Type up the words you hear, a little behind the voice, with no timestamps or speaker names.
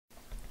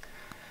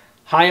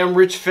Hi, I'm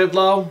Rich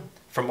Fidlow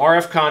from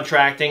RF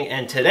Contracting,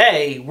 and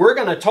today we're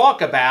going to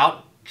talk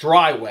about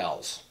dry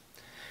wells.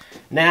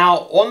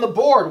 Now, on the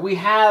board we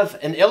have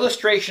an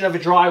illustration of a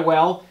dry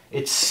well.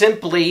 It's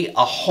simply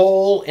a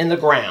hole in the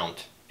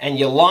ground, and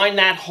you line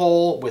that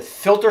hole with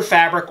filter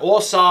fabric,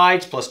 all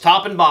sides plus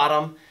top and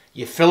bottom.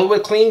 You fill it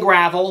with clean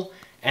gravel,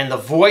 and the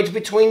voids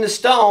between the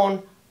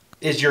stone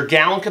is your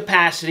gallon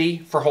capacity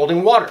for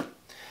holding water.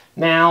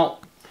 Now,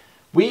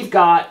 we've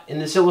got in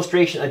this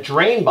illustration a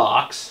drain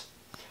box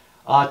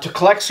to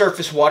collect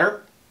surface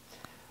water.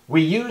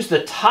 We use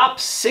the top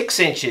 6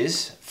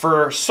 inches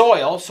for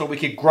soil so we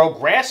could grow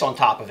grass on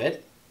top of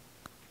it.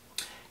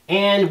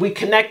 And we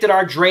connected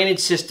our drainage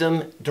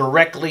system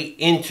directly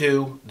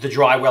into the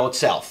dry well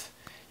itself.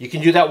 You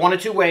can do that one of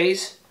two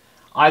ways,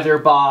 either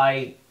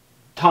by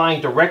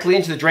tying directly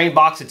into the drain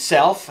box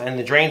itself, and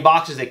the drain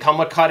boxes, they come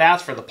with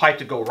cutouts for the pipe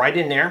to go right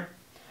in there.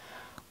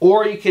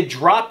 Or you could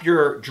drop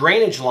your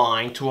drainage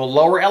line to a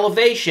lower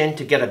elevation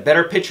to get a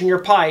better pitch in your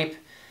pipe,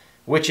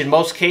 which in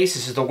most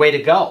cases is the way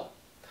to go.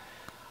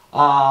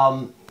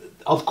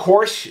 Of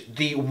course,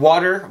 the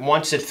water,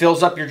 once it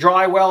fills up your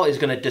dry well, is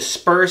going to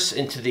disperse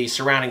into the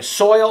surrounding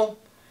soil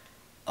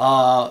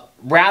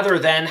rather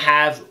than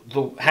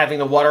having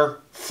the water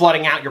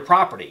flooding out your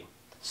property.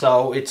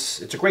 So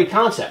it's a great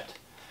concept.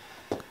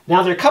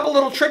 Now, there are a couple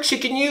little tricks you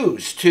can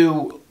use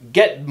to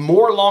get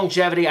more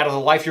longevity out of the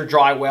life of your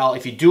dry well.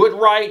 If you do it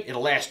right,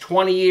 it'll last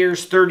 20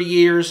 years, 30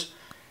 years.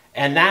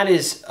 And that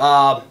is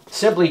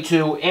simply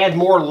to add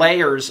more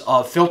layers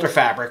of filter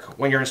fabric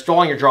when you're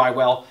installing your dry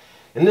well.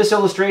 In this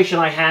illustration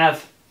I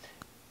have,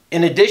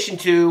 in addition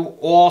to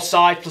all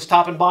sides plus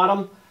top and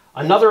bottom,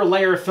 another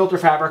layer of filter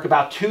fabric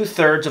about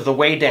 2/3 of the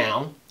way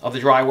down of the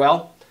dry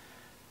well,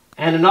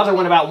 and another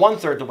one about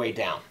 1/3 the way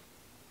down.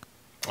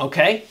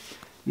 Okay?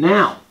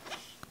 Now,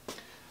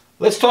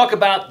 let's talk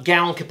about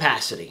gallon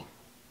capacity.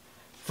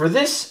 For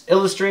this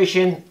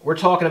illustration, we're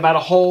talking about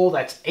a hole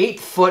that's 8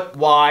 foot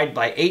wide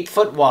by 8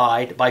 foot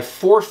wide by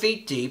 4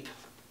 feet deep.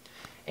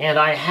 And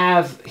I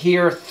have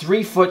here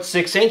 3 foot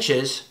 6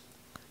 inches,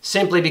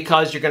 simply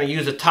because you're going to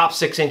use the top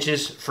 6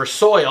 inches for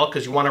soil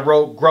because you want to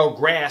grow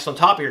grass on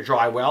top of your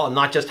dry well and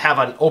not just have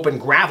an open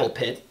gravel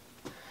pit.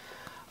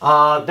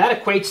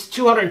 That equates to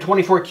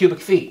 224 cubic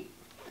feet.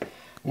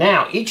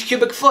 Now, each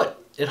cubic foot,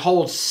 it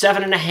holds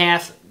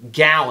 7.5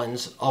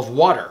 gallons of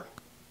water,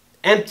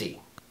 empty.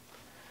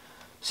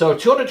 So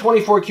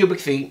 224 cubic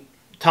feet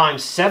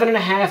times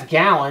 7.5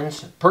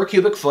 gallons per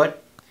cubic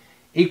foot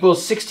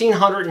equals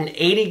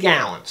 1,680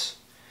 gallons.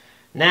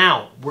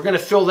 Now, we're going to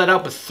fill that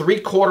up with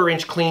 3/4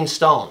 inch clean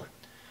stone.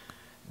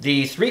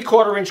 The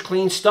 3/4 inch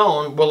clean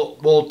stone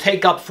will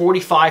take up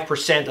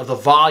 45% of the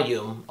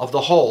volume of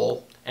the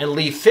hole and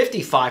leave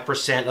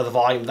 55% of the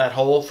volume of that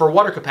hole for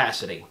water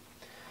capacity.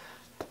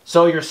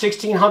 So your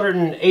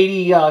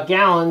 1,680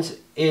 gallons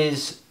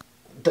is,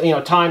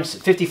 times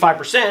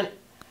 55%,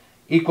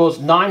 equals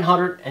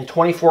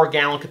 924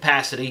 gallon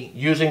capacity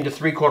using the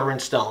 3/4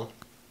 inch stone.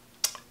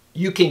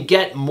 You can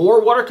get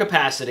more water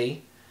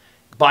capacity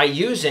by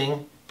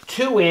using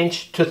 2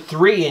 inch to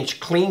 3 inch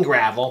clean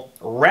gravel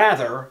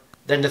rather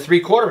than the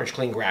 3/4 inch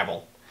clean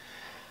gravel.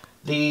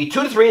 The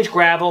 2 to 3 inch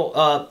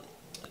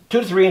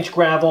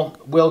gravel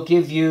will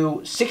give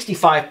you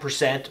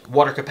 65%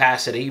 water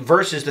capacity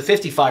versus the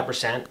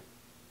 55%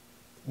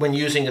 when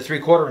using the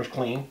 3/4 inch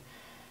clean,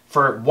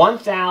 for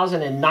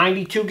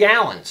 1,092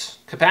 gallons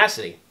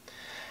capacity.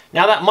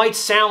 Now, that might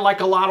sound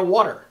like a lot of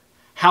water.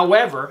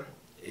 However,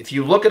 if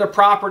you look at a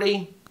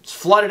property, it's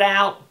flooded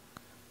out,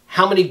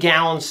 how many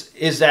gallons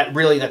is that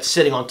really that's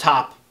sitting on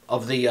top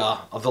of the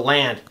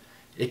land?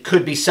 It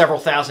could be several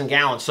thousand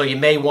gallons. So you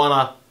may want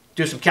to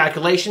do some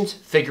calculations,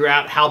 figure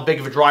out how big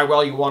of a dry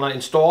well you want to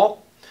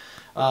install.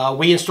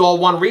 We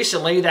installed one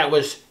recently that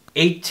was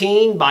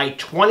 18 by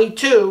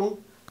 22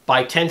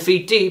 by 10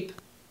 feet deep.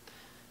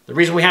 The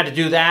reason we had to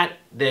do that,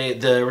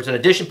 there was an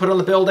addition put on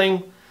the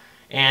building,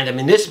 and the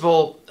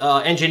municipal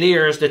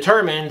engineers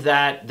determined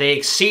that they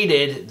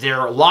exceeded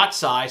their lot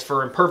size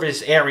for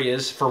impervious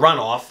areas for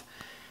runoff,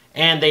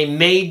 and they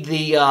made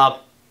the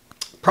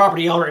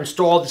property owner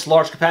install this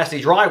large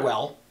capacity dry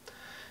well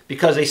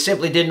because they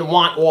simply didn't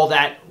want all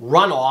that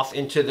runoff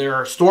into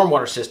their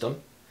stormwater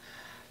system.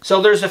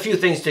 So there's a few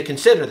things to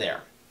consider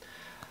there.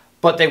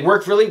 But they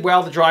work really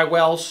well, the dry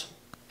wells,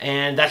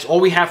 and that's all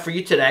we have for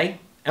you today,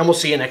 and we'll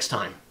see you next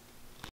time.